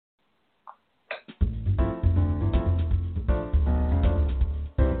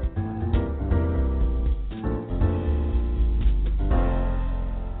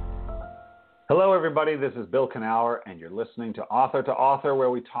Hello, everybody. This is Bill Knauer, and you're listening to Author2Author, where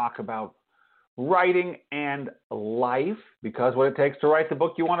we talk about writing and life, because what it takes to write the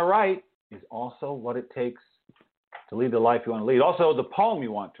book you want to write is also what it takes to lead the life you want to lead. Also, the poem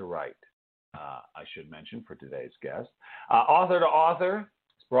you want to write, I should mention for today's guest. Author2Author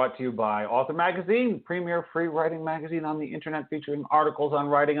is brought to you by Author Magazine, premier free writing magazine on the internet, featuring articles on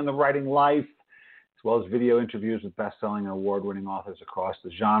writing and the writing life, as well as video interviews with best-selling and award-winning authors across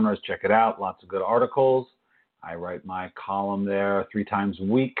the genres. Check it out. Lots of good articles. I write my column there 3 times a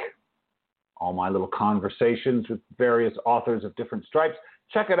week. All my little conversations with various authors of different stripes.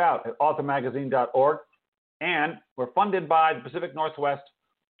 Check it out at authormagazine.org. And we're funded by the Pacific Northwest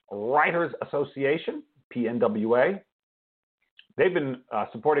Writers Association, PNWA. They've been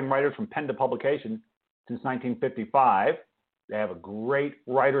supporting writers from pen to publication since 1955. They have a great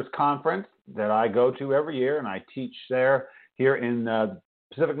writers conference that I go to every year, and I teach there here in the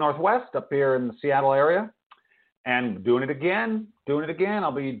Pacific Northwest, up here in the Seattle area. And doing it again.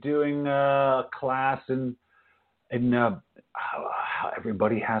 I'll be doing a class in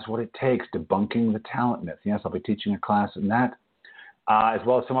Everybody Has What It Takes, Debunking the Talent Myth. Yes, I'll be teaching a class in that, as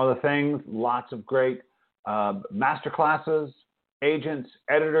well as some other things. Lots of great master classes, agents,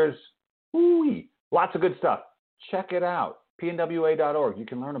 editors. Lots of good stuff. Check it out. PNWA.org. You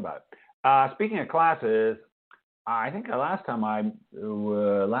can learn about it. Speaking of classes, I think last show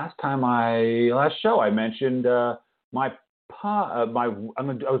I mentioned I was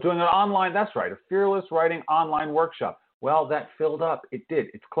doing an online. That's right, a fearless writing online workshop. Well, that filled up. It did.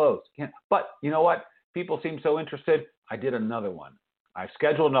 It's closed. But you know what? People seem so interested. I did another one. I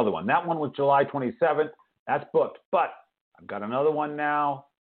scheduled another one. That one was July 27th. That's booked. But I've got another one now.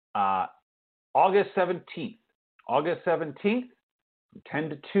 August 17th. August 17th, from 10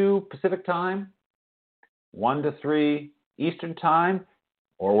 to 2 Pacific time, 1 to 3 Eastern time,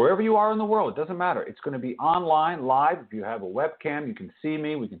 or wherever you are in the world. It doesn't matter. It's going to be online, live. If you have a webcam, you can see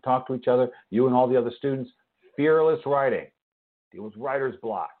me. We can talk to each other, you and all the other students. Fearless writing. Deal with writer's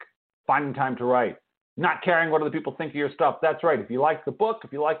block. Finding time to write. Not caring what other people think of your stuff. That's right. If you like the book,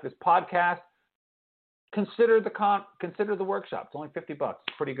 if you like this podcast, consider the workshop. It's only $50.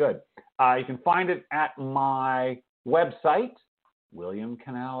 It's pretty good. You can find it at my website,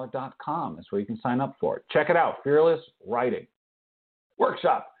 williamknauer.com. That's where you can sign up for it. Check it out. Fearless Writing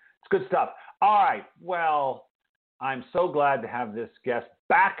Workshop. It's good stuff. All right. Well, I'm so glad to have this guest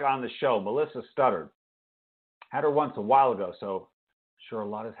back on the show, Melissa Studdard. Had her once a while ago, so I'm sure a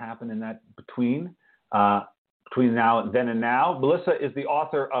lot has happened in that between then and now. Melissa is the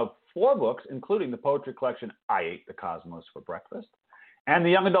author of 4 books, including the poetry collection I Ate the Cosmos for Breakfast, and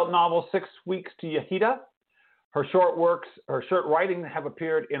the young adult novel 6 Weeks to Yehidah. Her short writing have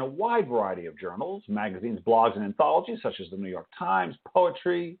appeared in a wide variety of journals, magazines, blogs, and anthologies, such as the New York Times,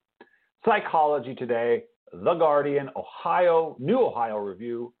 Poetry, Psychology Today, The Guardian, New Ohio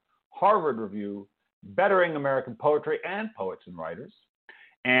Review, Harvard Review, Bettering American Poetry, and Poets and Writers.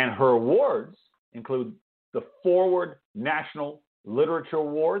 And her awards include the Forward National Literature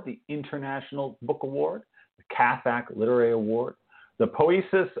Award, the International Book Award, the Kathak Literary Award, the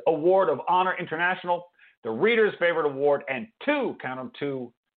Poiesis Award of Honor International, the Reader's Favorite Award, and 2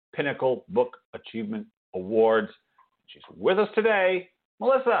 Pinnacle Book Achievement Awards. She's with us today.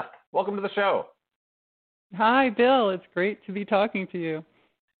 Melissa, welcome to the show. Hi, Bill. It's great to be talking to you.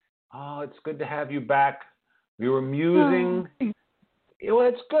 Oh, it's good to have you back. We were musing. Well,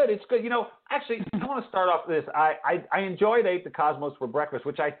 it's good. It's good. You know, actually, I want to start off with this. I enjoyed Ate the Cosmos for Breakfast,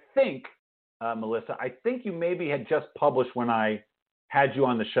 which I think, Melissa, I think you maybe had just published when I had you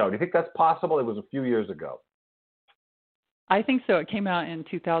on the show. Do you think that's possible? It was a few years ago. I think so. It came out in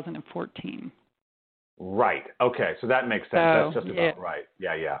 2014. Right. Okay. So that makes sense. That's just about right.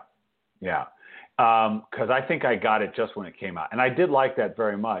 Yeah. Because I think I got it just when it came out. And I did like that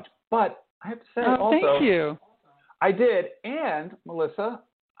very much. But I have to say also. Thank you. I did. And, Melissa,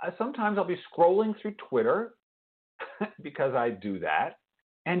 sometimes I'll be scrolling through Twitter because I do that.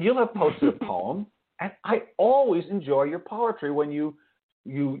 And you'll have posted a poem. And I always enjoy your poetry when you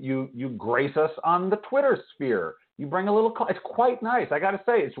grace us on the Twitter sphere. You bring a little, it's quite nice. I got to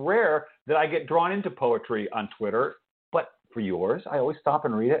say, it's rare that I get drawn into poetry on Twitter. But for yours, I always stop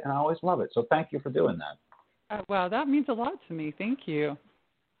and read it, and I always love it. So thank you for doing that. Wow, that means a lot to me. Thank you.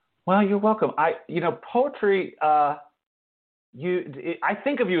 Well, you're welcome. Poetry, I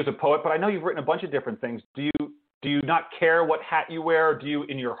think of you as a poet, but I know you've written a bunch of different things. Do you not care what hat you wear? Or do you,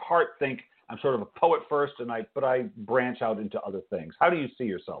 in your heart, think I'm sort of a poet first, but I branch out into other things? How do you see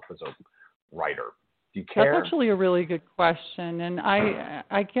yourself as a writer? Do you care? That's actually a really good question, and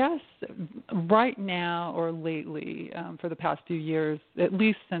I guess right now or lately, for the past few years, at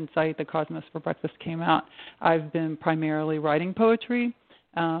least since I Ate the Cosmos for Breakfast came out, I've been primarily writing poetry,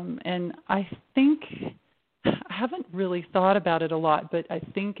 and I think I haven't really thought about it a lot, but I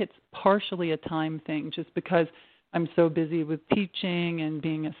think it's partially a time thing, just because I'm so busy with teaching and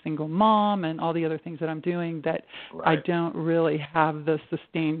being a single mom and all the other things that I'm doing that I don't really have the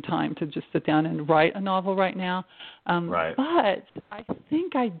sustained time to just sit down and write a novel right now. But I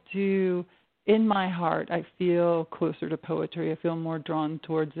think I do, in my heart, I feel closer to poetry. I feel more drawn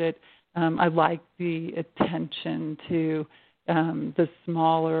towards it. I like the attention to the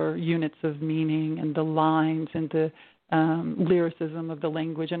smaller units of meaning and the lines and the lyricism of the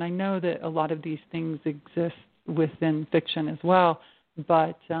language. And I know that a lot of these things exist within fiction as well,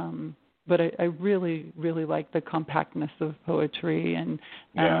 but I really, really like the compactness of poetry and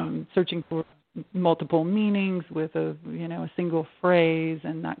searching for multiple meanings with a single phrase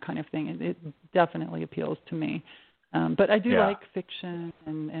and that kind of thing. It definitely appeals to me. But I do like fiction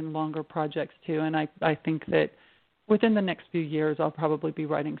and longer projects too, and I think that within the next few years I'll probably be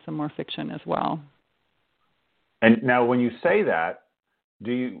writing some more fiction as well. And now when you say that,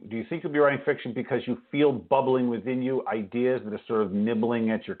 do you think you'll be writing fiction because you feel bubbling within you ideas that are sort of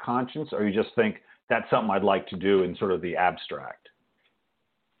nibbling at your conscience, or you just think that's something I'd like to do in sort of the abstract?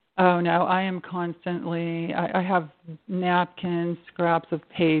 Oh, no, I am constantly, I have napkins, scraps of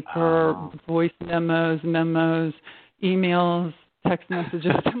paper, voice memos, emails, text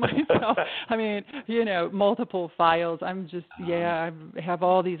messages to myself. I mean, multiple files. I'm just, I have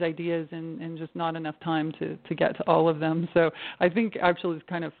all these ideas and just not enough time to get to all of them. So I think actually it's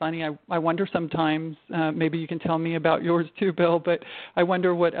kind of funny. I wonder sometimes, maybe you can tell me about yours too, Bill, but I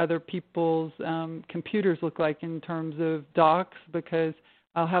wonder what other people's computers look like in terms of docs, because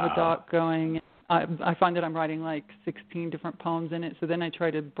I'll have a doc going. I find that I'm writing like 16 different poems in it, so then I try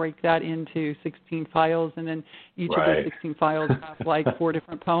to break that into 16 files, and then each of those 16 files have like 4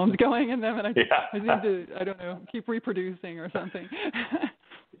 different poems going in them, and I seem to, I don't know, keep reproducing or something.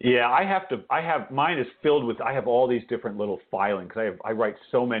 Mine is filled with, I have all these different little filing, because I write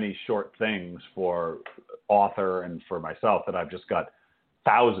so many short things for Author and for myself that I've just got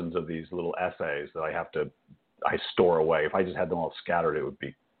thousands of these little essays that I store away. If I just had them all scattered, it would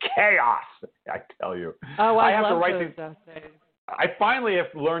be chaos, I tell you. Oh, I have love to write those essays. I finally have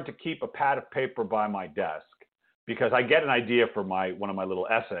learned to keep a pad of paper by my desk, because I get an idea for one of my little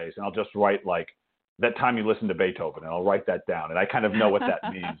essays, and I'll just write like, that time you listened to Beethoven, and I'll write that down, and I kind of know what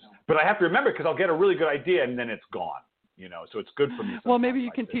that means. But I have to remember, because I'll get a really good idea, and then it's gone. So it's good for me. Well, maybe you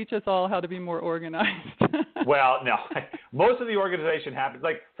can teach us all how to be more organized. Well, no. Most of the organization happens.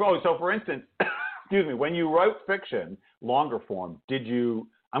 So for instance, excuse me, when you wrote fiction, longer form, did you,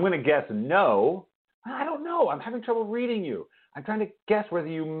 I'm going to guess no. I don't know. I'm having trouble reading you. I'm trying to guess whether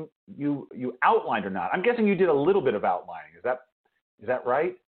you outlined or not. I'm guessing you did a little bit of outlining. Is that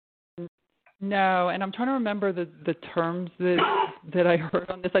right? No, and I'm trying to remember the terms that I heard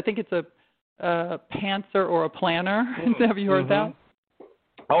on this. I think it's a pantser or a planner. Have you heard that?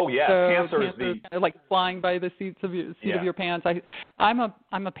 Oh yeah, so pantser is kind of like flying by the seat of your pants. I'm a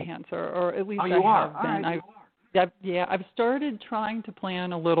pantser, or at least I have been. Right, I've started trying to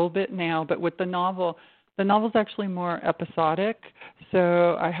plan a little bit now, but with the novel's actually more episodic,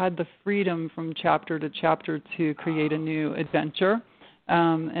 so I had the freedom from chapter to chapter to create a new adventure,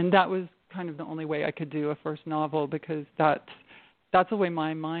 and that was kind of the only way I could do a first novel, because that's the way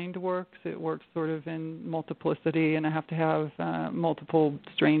my mind works. It works sort of in multiplicity, and I have to have multiple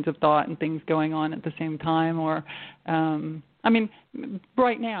strains of thought and things going on at the same time. Or,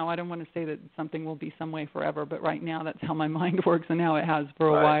 right now, I don't want to say that something will be some way forever, but right now that's how my mind works, and how it has for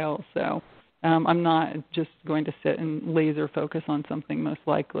a while. So I'm not just going to sit and laser focus on something, most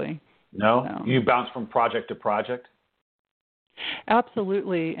likely. No? You bounce from project to project?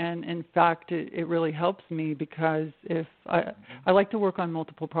 Absolutely, and in fact, it really helps me, because if I like to work on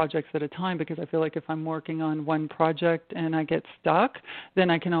multiple projects at a time, because I feel like if I'm working on one project and I get stuck, then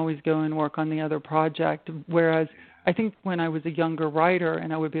I can always go and work on the other project. Whereas I think when I was a younger writer,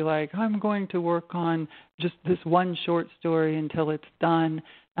 and I would be like, I'm going to work on just this one short story until it's done,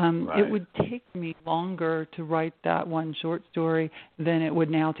 it would take me longer to write that one short story than it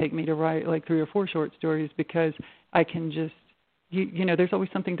would now take me to write like 3 or 4 short stories, because I can just, there's always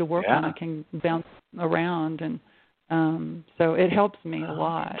something to work on. I can bounce around, and so it helps me a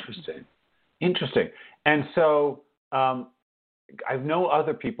lot. Interesting. And so I know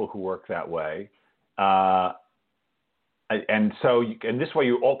other people who work that way, and this way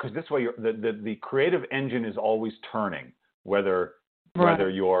the creative engine is always turning, whether whether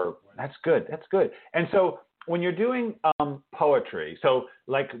you're, that's good. And so when you're doing poetry, so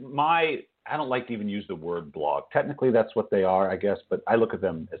like I don't like to even use the word blog. Technically that's what they are, I guess, but I look at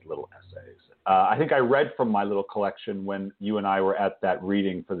them as little essays. I think I read from my little collection when you and I were at that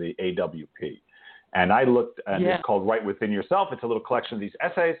reading for the AWP. And I looked, and it's called Write Within Yourself. It's a little collection of these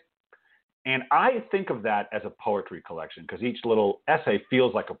essays. And I think of that as a poetry collection because each little essay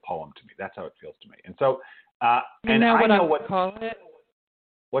feels like a poem to me. That's how it feels to me. And so, and I know what call it.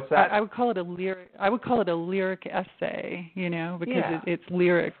 What's that? I would call it a lyric. I would call it a lyric essay, because it's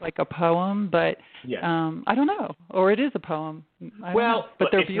lyric, like a poem. But I don't know, or it is a poem. I don't know. But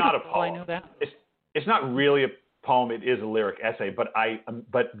they're beautiful. Not a poem. I know that. It's not really a poem. It is a lyric essay. But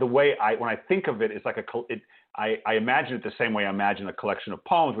the way when I think of it, it's like I imagine it the same way I imagine a collection of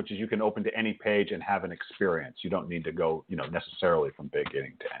poems, which is you can open to any page and have an experience. You don't need to go, necessarily from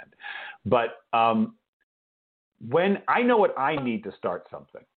beginning to end. But when I know what I need to start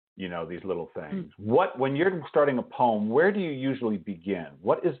something, these little things. When you're starting a poem, where do you usually begin?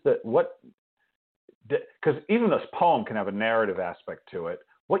 Because even this poem can have a narrative aspect to it.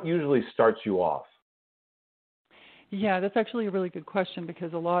 What usually starts you off? Yeah, that's actually a really good question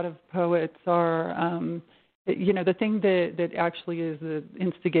because a lot of poets are, the thing that actually is the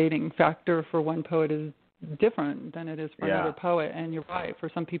instigating factor for one poet is different than it is for another poet. And you're right.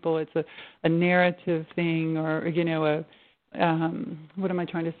 For some people, it's a narrative thing or, what am I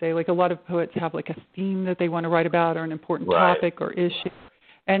trying to say? Like a lot of poets have like a theme that they want to write about or an important topic or issue.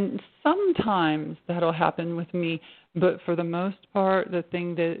 And sometimes that'll happen with me. But for the most part, the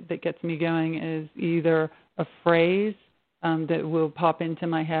thing that gets me going is either a phrase that will pop into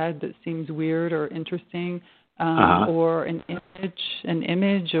my head that seems weird or interesting, or an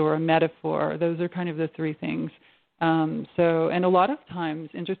image or a metaphor. Those are kind of the three things. And a lot of times,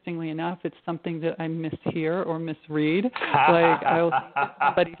 interestingly enough, it's something that I mishear or misread. Like I'll think that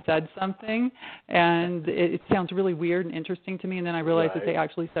somebody said something, and it sounds really weird and interesting to me, and then I realize that they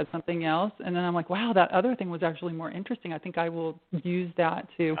actually said something else, and then I'm like, wow, that other thing was actually more interesting. I think I will use that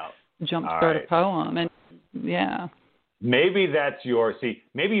to jumpstart a poem. And maybe that's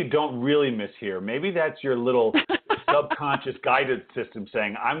maybe you don't really mishear. Maybe that's your little subconscious guidance system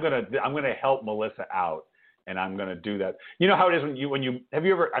saying, I'm gonna help Melissa out. And I'm going to do that. You know how it is have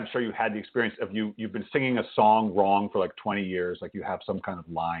you ever, I'm sure you had the experience of you've been singing a song wrong for like 20 years, like you have some kind of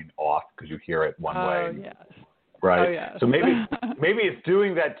line off because you hear it one way. Yes. Right. Oh, yes. So maybe it's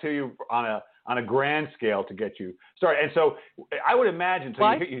doing that to you on a grand scale to get you started. And so I would imagine.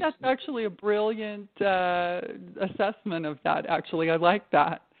 I think that's actually a brilliant assessment of that. Actually, I like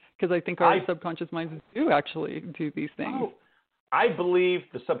that because I think our subconscious minds do actually do these things. I believe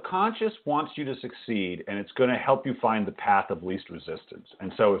the subconscious wants you to succeed, and it's going to help you find the path of least resistance.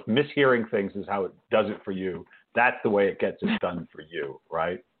 And so if mishearing things is how it does it for you, that's the way it gets it done for you,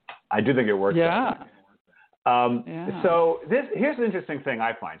 right? I do think it works. So here's an interesting thing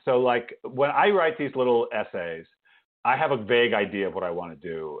I find. So like when I write these little essays, I have a vague idea of what I want to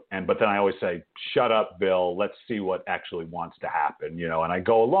do. But then I always say, shut up, Bill, let's see what actually wants to happen, and I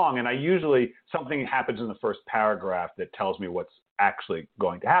go along, and I usually, something happens in the first paragraph that tells me what's actually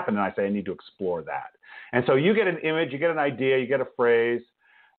going to happen. And I say, I need to explore that. And so you get an image, you get an idea, you get a phrase,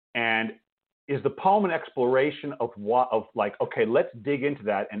 and is the poem an exploration of okay, let's dig into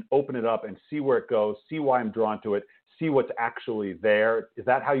that and open it up and see where it goes, see why I'm drawn to it, see what's actually there. Is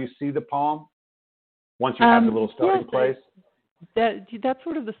that how you see the poem? Once you have the little starting place? That's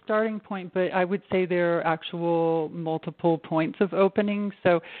sort of the starting point, but I would say there are actual multiple points of opening.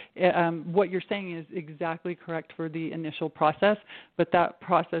 So what you're saying is exactly correct for the initial process, but that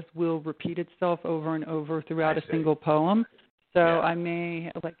process will repeat itself over and over throughout a single poem. So I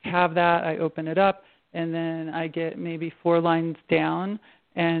may have that, I open it up, and then I get maybe 4 lines down,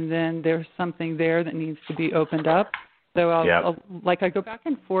 and then there's something there that needs to be opened up. So I go back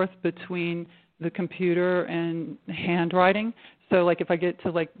and forth between the computer and handwriting. So if I get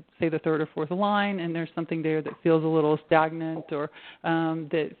to say the 3rd or 4th line and there's something there that feels a little stagnant or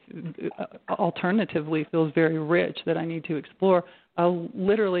that alternatively feels very rich that I need to explore, I'll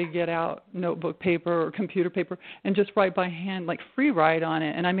literally get out notebook paper or computer paper and just write by hand, free write on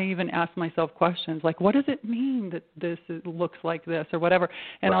it. And I may even ask myself questions what does it mean that this looks like this or whatever?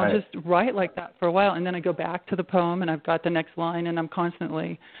 And I'll just write like that for a while. And then I go back to the poem and I've got the next line, and I'm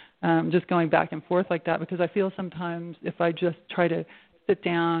constantly just going back and forth like that, because I feel sometimes if I just try to sit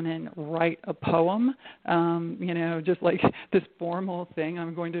down and write a poem, just like this formal thing.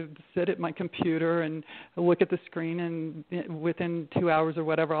 I'm going to sit at my computer and look at the screen, and within 2 hours or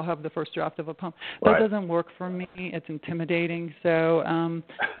whatever, I'll have the first draft of a poem. That doesn't work for me. It's intimidating. So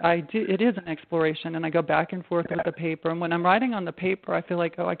it is an exploration, and I go back and forth with the paper. And when I'm writing on the paper, I feel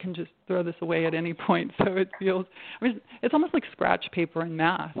like, I can just throw this away at any point. So it feels, it's almost like scratch paper in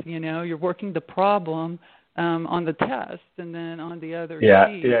math. You're working the problem on the test, and then on the other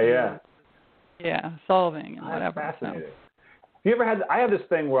sheet, solving and whatever. That's fascinating. Have you ever had? I have this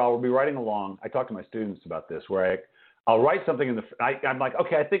thing where I'll be writing along. I talk to my students about this, where I'll write something I'm like,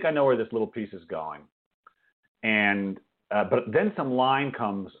 okay, I think I know where this little piece is going, and but then some line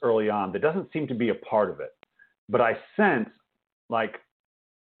comes early on that doesn't seem to be a part of it, but I sense like,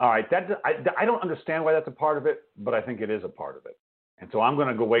 all right, I don't understand why that's a part of it, but I think it is a part of it, and so I'm going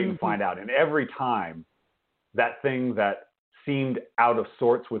to go wait and find out. And every time, that thing that seemed out of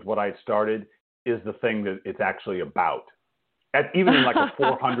sorts with what I had started is the thing that it's actually about, even in like a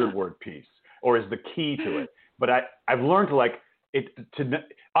 400-word piece, or is the key to it. But I've learned to like it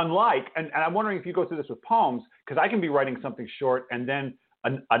unlike, and I'm wondering if you go through this with poems, because I can be writing something short, and then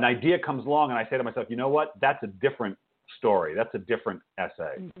an idea comes along, and I say to myself, you know what? That's a different story. That's a different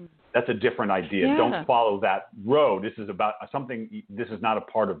essay. That's a different idea. Yeah. Don't follow that road. This is about something. This is not a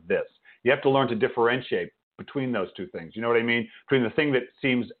part of this. You have to learn to differentiate between those two things. You know what I mean? Between the thing that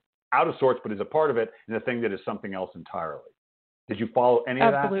seems out of sorts but is a part of it, and the thing that is something else entirely. Did you follow any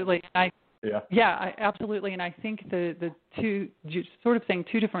of that? Absolutely. Absolutely. And I think the two, you're sort of saying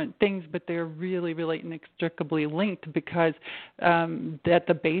two different things, but they're really, really inextricably linked, because at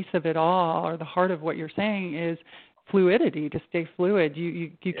the base of it all, or the heart of what you're saying, is fluidity, to stay fluid.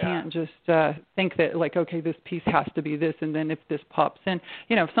 You can't just think that, like, okay, this piece has to be this, and then if this pops in,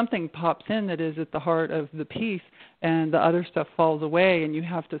 if something pops in that is at the heart of the piece and the other stuff falls away and you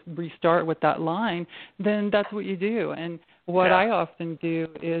have to restart with that line, then that's what you do. And what I often do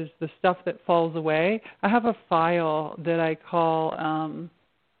is the stuff that falls away, I have a file that I call,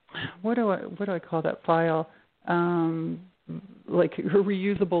 what do I call that file? Like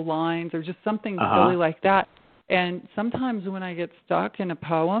reusable lines, or just something silly like that. And sometimes when I get stuck in a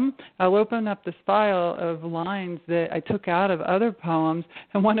poem, I'll open up this file of lines that I took out of other poems,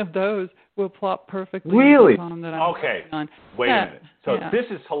 and one of those will plop perfectly into the poem that I'm working on. Wait a minute. So this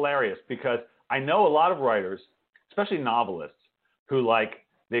is hilarious, because I know a lot of writers, especially novelists, who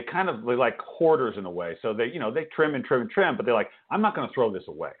they're like hoarders in a way. So they trim and trim and trim, but they're like, I'm not going to throw this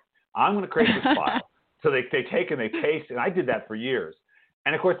away. I'm going to create this file. So they take and they paste, and I did that for years.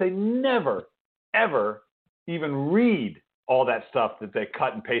 And of course, they never, ever even read all that stuff that they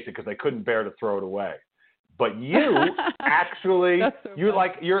cut and pasted, because they couldn't bear to throw it away. But you actually, you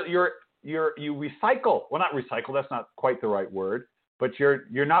recycle. Well, not recycle. That's not quite the right word. But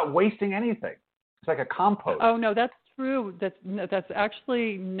you're not wasting anything. It's like a compost. Oh no, that's true. That's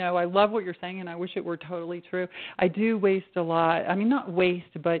actually no. I love what you're saying, and I wish it were totally true. I do waste a lot. I mean, not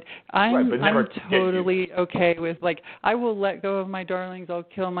waste, but I'm totally okay with, like, I will let go of my darlings. I'll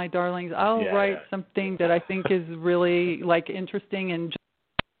kill my darlings. I'll write something that I think is really interesting and.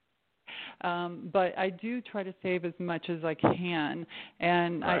 But I do try to save as much as I can,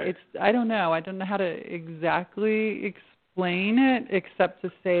 and I don't know how to exactly explain it, except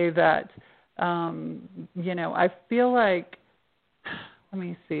to say that. I feel like, let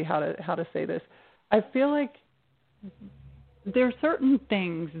me see how to say this. I feel like there are certain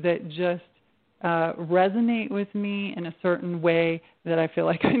things that just resonate with me in a certain way that I feel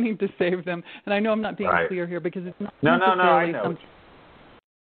like I need to save them. And I know I'm not being clear here, because it's not necessarily some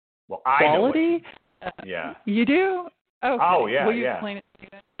quality. Yeah. You do? Okay. Oh, yeah. Will you explain it to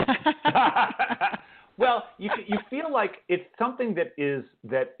me? Well, you feel like it's something that is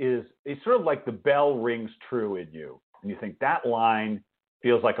it's sort of like the bell rings true in you, and you think that line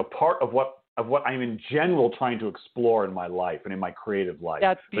feels like a part of what I'm in general trying to explore in my life and in my creative life.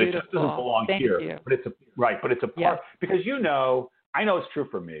 That's beautiful. But it just doesn't belong here. You. But it's a part because I know it's true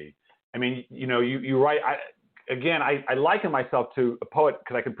for me. I mean, you write. I liken myself to a poet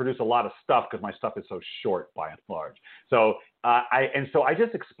because I can produce a lot of stuff because my stuff is so short by and large. So I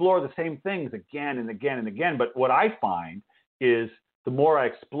just explore the same things again and again and again. But what I find is the more I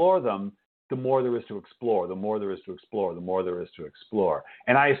explore them, the more there is to explore, the more there is to explore, the more there is to explore.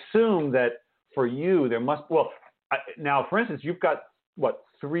 And I assume that for you, there must, now, for instance, you've got,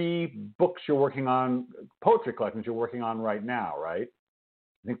 3 books you're working on, poetry collections you're working on right now, right?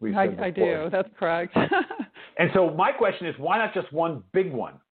 I think we said I do. That's correct. And so my question is, why not just one big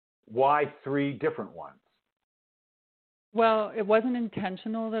one? Why 3 different ones? Well, it wasn't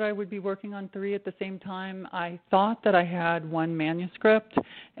intentional that I would be working on 3 at the same time. I thought that I had one manuscript,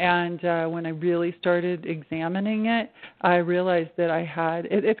 and when I really started examining it, I realized that I had,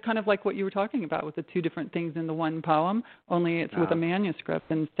 it's kind of like what you were talking about with the 2 different things in the one poem, only it's with a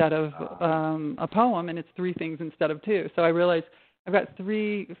manuscript instead of a poem, and it's 3 things instead of 2. So I realized I've got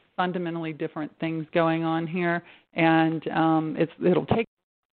 3 fundamentally different things going on here, and it'll take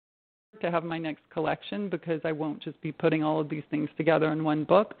to have my next collection because I won't just be putting all of these things together in one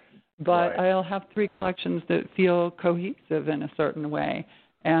book, but I'll have 3 collections that feel cohesive in a certain way.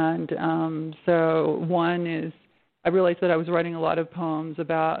 And so one is, I realized that I was writing a lot of poems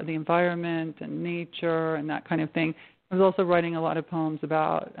about the environment and nature and that kind of thing. I was also writing a lot of poems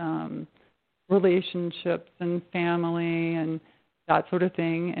about relationships and family and that sort of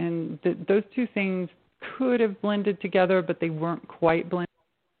thing. And those 2 things could have blended together, but they weren't quite blended.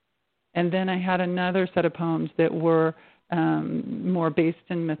 And then I had another set of poems that were more based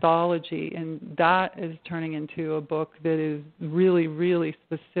in mythology, and that is turning into a book that is really, really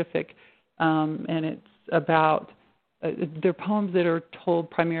specific, and it's about, they're poems that are told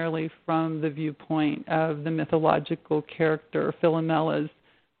primarily from the viewpoint of the mythological character Philomella's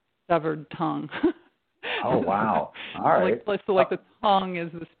severed tongue. Oh, wow. All right. So the tongue is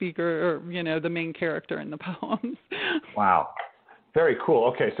the speaker, or, the main character in the poems. Wow. Very cool.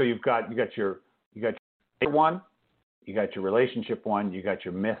 Okay, so you got your one, you got your relationship one, you got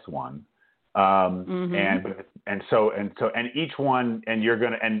your myth one, and so each one, and you're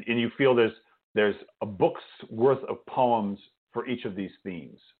gonna and you feel there's a book's worth of poems for each of these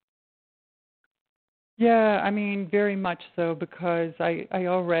themes. Yeah, I mean, very much so, because I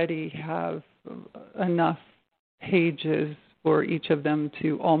already have enough pages for each of them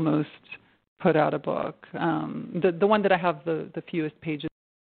to almost put out a book. The one that I have the fewest pages,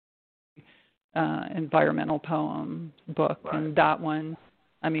 environmental poem book, and that one,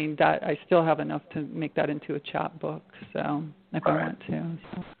 I mean, that I still have enough to make that into a chapbook. So if I want to.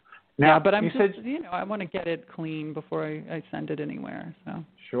 So. Now, but I'm I want to get it clean before I send it anywhere. So.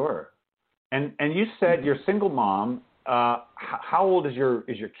 Sure. And you said you're a single mom. How old is your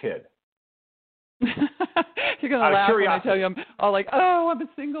kid? You're going to laugh when I tell you I'm all like, I'm a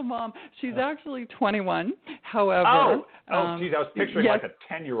single mom. She's actually 21. However. Geez, I was picturing like a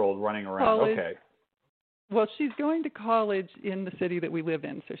 10-year-old running around. College. Okay. Well, she's going to college in the city that we live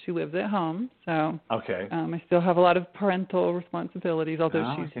in, so she lives at home. So okay. I still have a lot of parental responsibilities,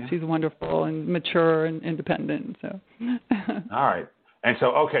 although she's wonderful and mature and independent. So. All right. And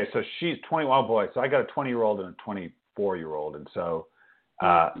so, so she's 21. Oh, boy. So I got a 20-year-old and a 24-year-old. And so,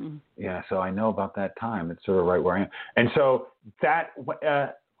 so I know about that time. It's sort of right where I am. And so that,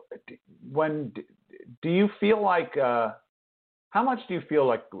 when do you feel like, how much do you feel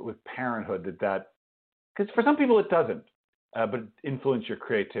like with parenthood that, because for some people it doesn't, but it influence your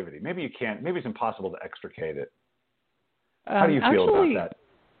creativity? Maybe you can't, maybe it's impossible to extricate it. How do you feel about that?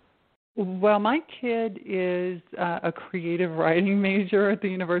 Well, my kid is a creative writing major at the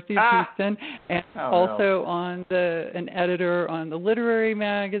University of Houston, and an editor on the literary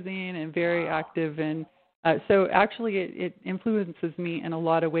magazine, and very active. And so actually it influences me in a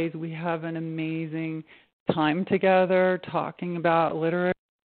lot of ways. We have an amazing time together talking about literary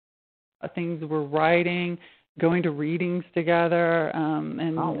things we're writing, going to readings together, and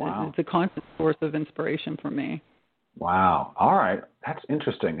it's a constant source of inspiration for me. Wow. All right. That's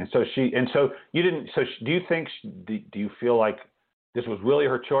interesting. And so do you feel like this was really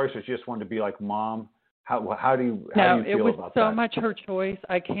her choice, or she just wanted to be like mom? How do you feel about that? No, it was so much her choice.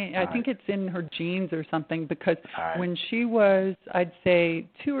 I think it's in her genes or something, because when she was, I'd say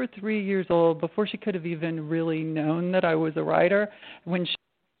 2 or 3 years old, before she could have even really known that I was a writer,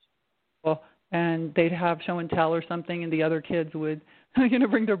 and they'd have show and tell or something, and the other kids would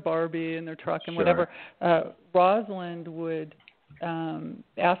bring their Barbie and their truck and whatever. Rosalind would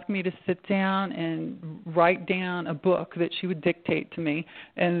ask me to sit down and write down a book that she would dictate to me,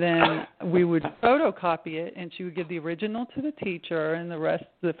 and then we would photocopy it, and she would give the original to the teacher, and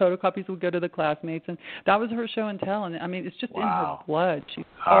the photocopies would go to the classmates, and that was her show and tell. And I mean, it's just in her blood. She's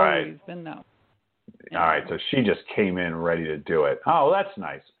always been that. All right, so she just came in ready to do it. Oh, that's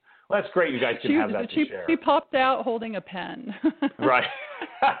nice. Well, that's great. You guys can have that to share. She popped out holding a pen. Right.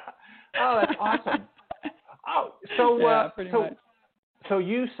 Oh, that's awesome. Oh, so pretty much. So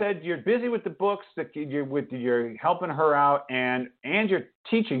you said you're busy with the books, that you're helping her out, and you're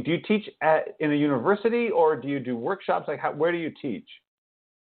teaching. Do you teach in a university, or do you do workshops? Like, where do you teach?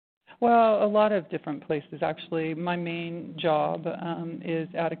 Well, a lot of different places, actually. My main job is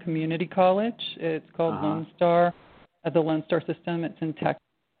at a community college. It's called Lone Star, the Lone Star system. It's in Texas.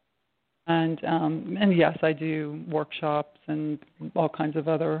 And yes, I do workshops and all kinds of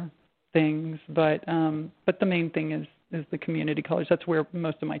other things, but the main thing is the community college. That's where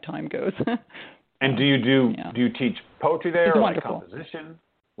most of my time goes. And do you teach poetry there, it's or wonderful. like composition?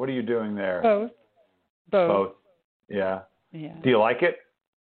 What are you doing there? Both. Yeah. Yeah. Do you like it?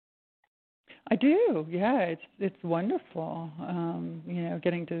 I do. Yeah, it's wonderful.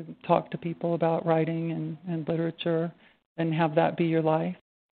 Getting to talk to people about writing and literature and have that be your life.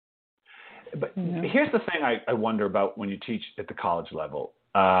 But here's the thing I wonder about when you teach at the college level,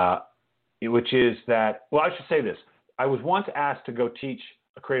 which is that, well, I should say this. I was once asked to go teach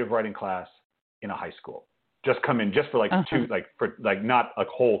a creative writing class in a high school. Just come in, just for like not a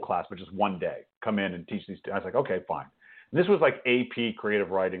whole class, but just one day. Come in and teach these. I was like, okay, fine. And this was like AP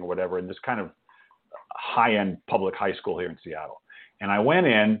creative writing or whatever, in this kind of high-end public high school here in Seattle. And I went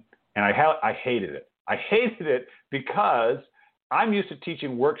in, and I hated it. I hated it because I'm used to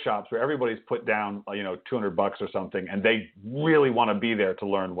teaching workshops where everybody's put down, $200 or something, and they really want to be there to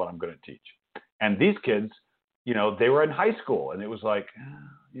learn what I'm going to teach. And these kids, they were in high school, and it was like,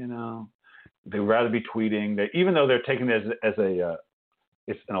 they'd rather be tweeting. Even though they're taking it as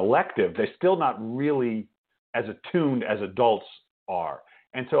it's an elective, they're still not really as attuned as adults are.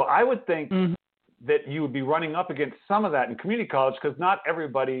 And so I would think that you would be running up against some of that in community college, because not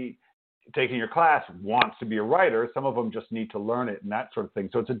everybody taking your class wants to be a writer. Some of them just need to learn it and that sort of thing.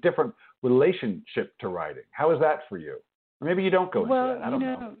 So it's a different relationship to writing. How is that for you? Or maybe you don't go into that. I don't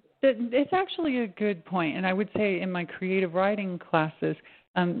know. It's actually a good point. And I would say in my creative writing classes,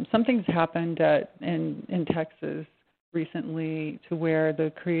 something's happened in Texas recently to where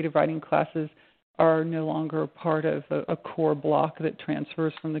the creative writing classes are no longer part of a core block that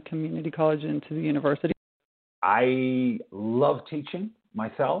transfers from the community college into the university. I love teaching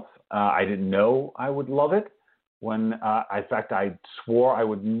myself. I didn't know I would love it when, in fact, I swore I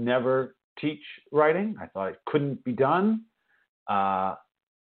would never teach writing. I thought it couldn't be done. I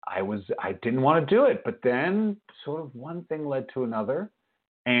didn't want to do it, but then sort of one thing led to another,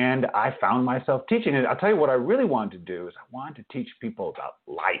 and I found myself teaching. And I'll tell you what I really wanted to do is I wanted to teach people about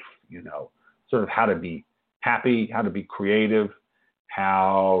life, sort of how to be happy, how to be creative,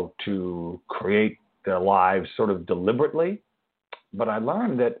 how to create their lives sort of deliberately. But I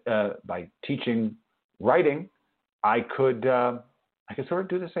learned that by teaching writing, I could sort of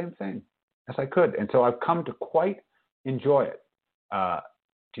do the same thing as I could. And so I've come to quite enjoy it,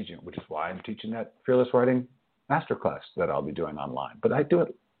 teaching it, which is why I'm teaching that Fearless Writing Masterclass that I'll be doing online. But I do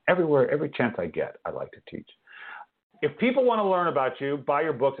it everywhere, every chance I get, I like to teach. If people want to learn about you, buy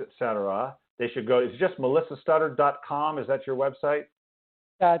your books, etc., they should go. It's just melissastuddard.com. Is that your website?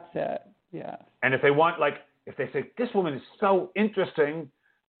 That's it, yeah. And if they want, if they say, this woman is so interesting,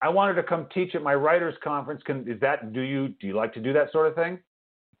 I wanted to come teach at my writers' conference. Do you like to do that sort of thing?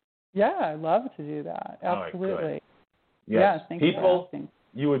 Yeah, I love to do that. Absolutely. All right, good. Yes. Thank you for asking.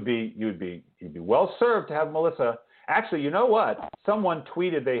 You'd be well served to have Melissa. Actually, you know what? Someone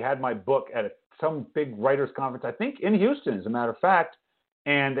tweeted they had my book at some big writers' conference, I think in Houston, as a matter of fact.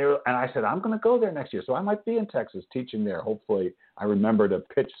 And I said, I'm going to go there next year. So I might be in Texas teaching there. Hopefully I remember to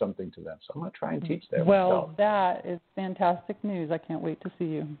pitch something to them. So I'm going to try and teach there myself. That is fantastic news. I can't wait to see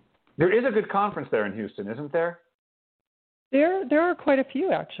you. There is a good conference there in Houston, isn't there? There are quite a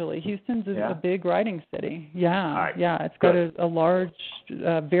few, actually. Houston's a big writing city. Yeah, right. Yeah. It's got a large,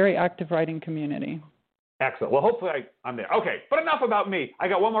 very active writing community. Excellent. Well, hopefully I'm there. Okay, but enough about me. I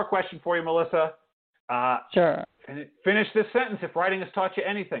got one more question for you, Melissa. Sure. Finish this sentence. If writing has taught you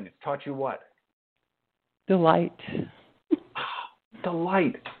anything, it's taught you what? Delight.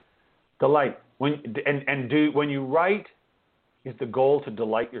 Delight. When you write, is the goal to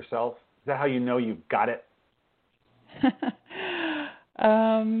delight yourself? Is that how you know you've got it?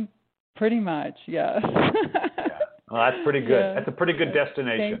 Pretty much, yes. Yeah. Well, that's pretty good. Yeah. That's a pretty good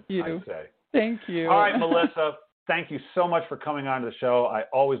destination, Thank you. I'd say. Thank you. All right, Melissa, thank you so much for coming on to the show. I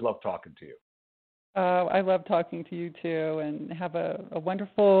always love talking to you. I love talking to you, too, and have a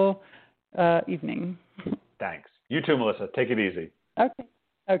wonderful evening. Thanks. You too, Melissa. Take it easy.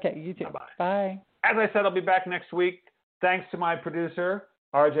 Okay, you too. Bye-bye. Bye. As I said, I'll be back next week. Thanks to my producer,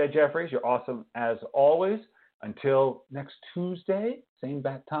 RJ Jeffries. You're awesome as always. Until next Tuesday, same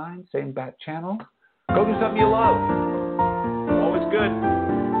bat time, same bat channel. Go do something you love.